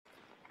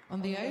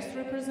On the ice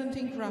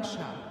representing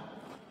Russia,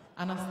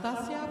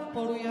 Anastasia,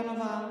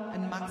 POLUIANOVA,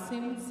 and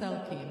Maksim,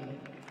 SELKIN.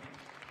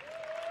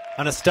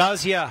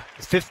 Anastasia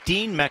is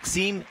 15,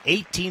 Maksim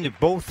 18, they're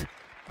both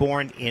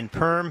born in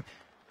Perm.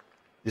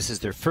 This is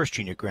their first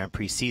Junior Grand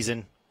Prix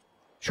season.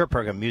 Short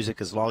program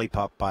music is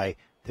Lollipop by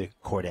the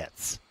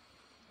Chordettes.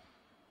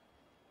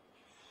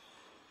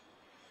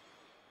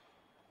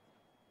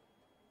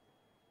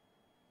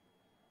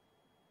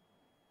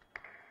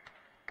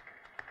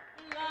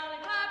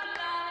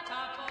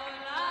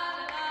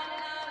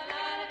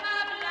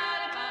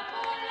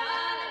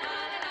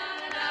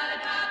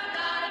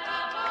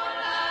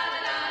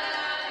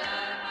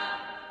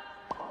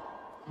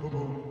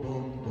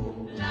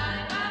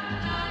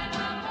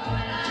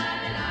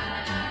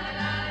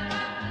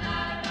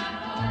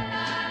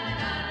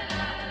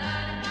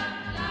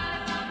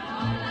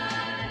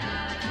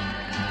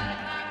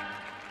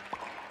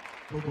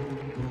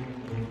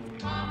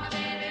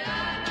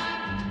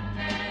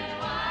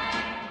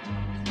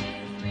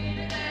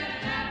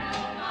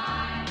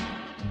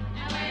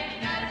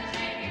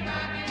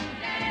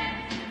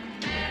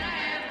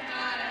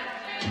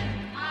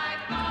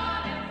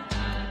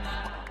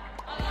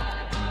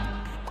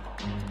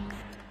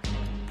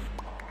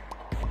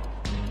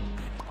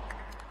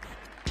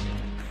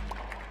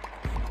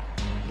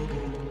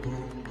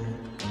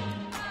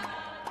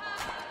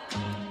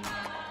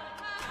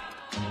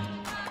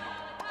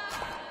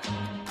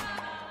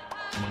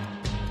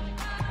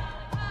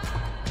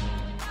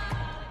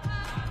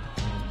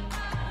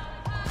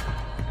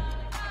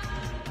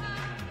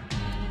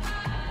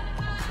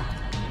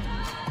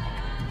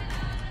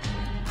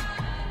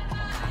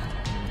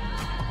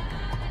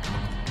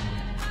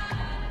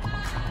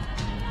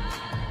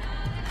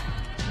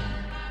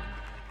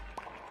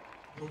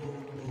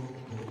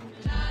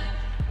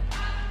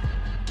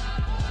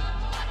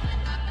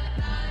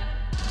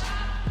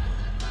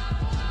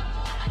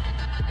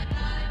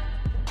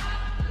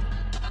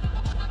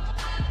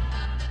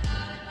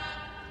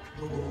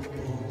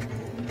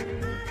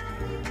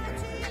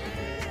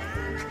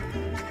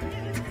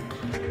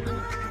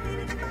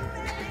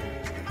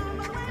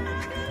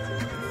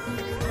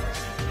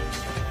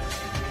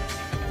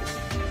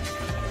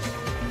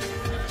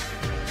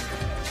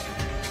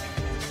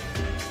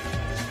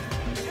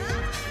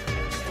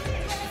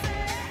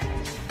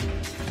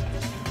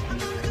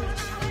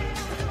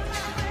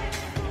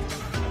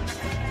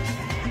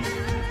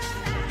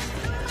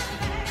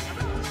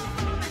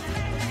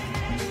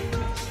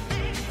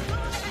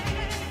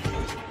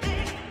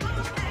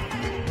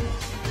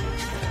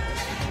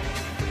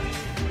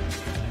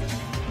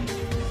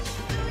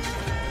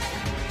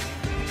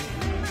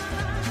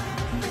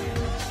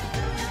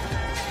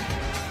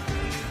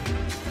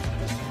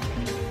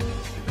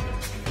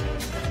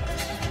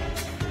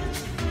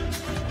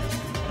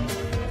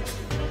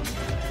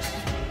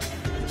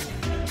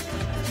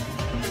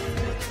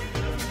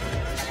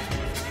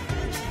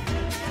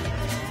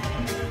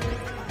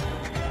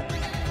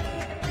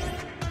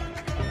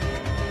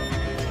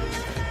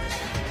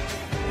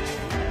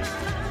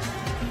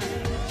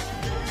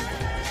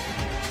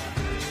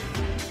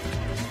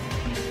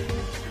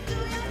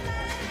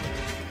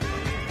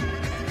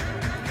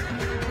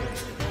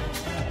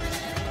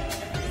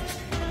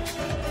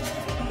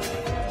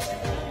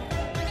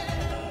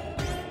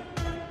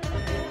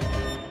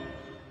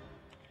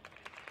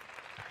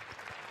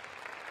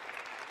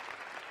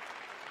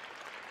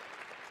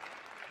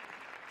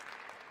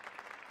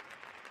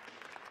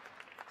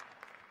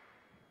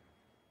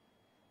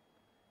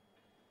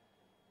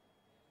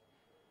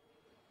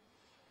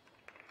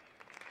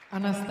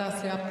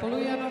 Anastasia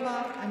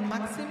POLUIANOVA and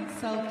Maksim,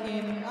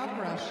 SELKIN of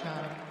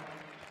Russia.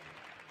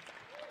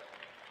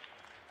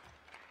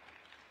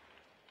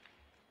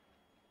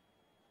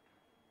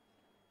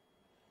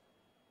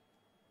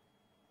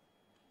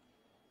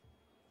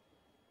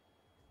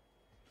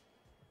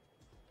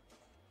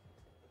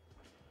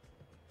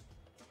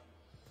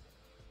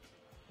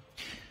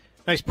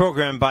 Nice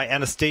program by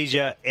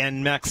Anastasia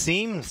and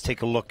Maksim. Let's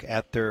take a look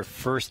at their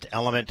first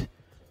element,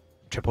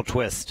 triple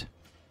twist.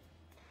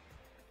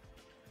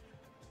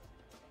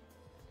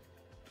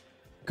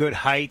 Good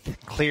height,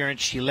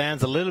 clearance. She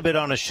lands a little bit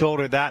on a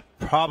shoulder. That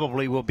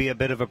probably will be a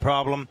bit of a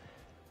problem.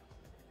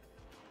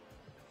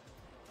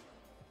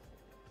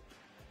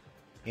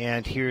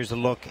 And here's a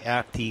look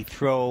at the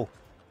throw.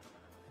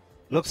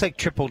 Looks like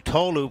triple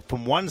toe loop.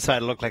 From one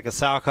side it looked like a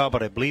salchow,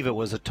 but I believe it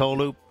was a toe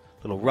loop.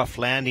 Little rough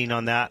landing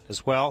on that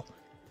as well.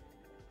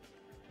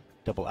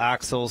 Double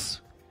axles.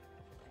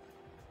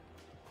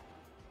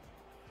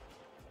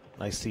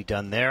 Nicely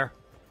done there.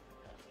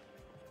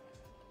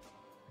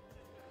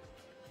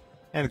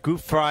 And group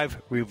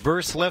 5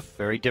 reverse lift,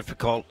 very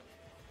difficult.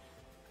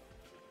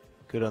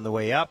 Good on the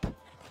way up.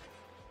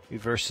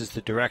 Reverses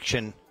the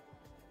direction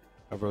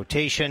of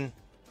rotation.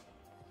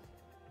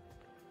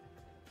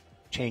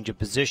 Change of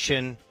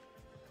position.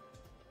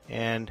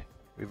 And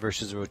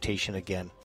reverses the rotation again.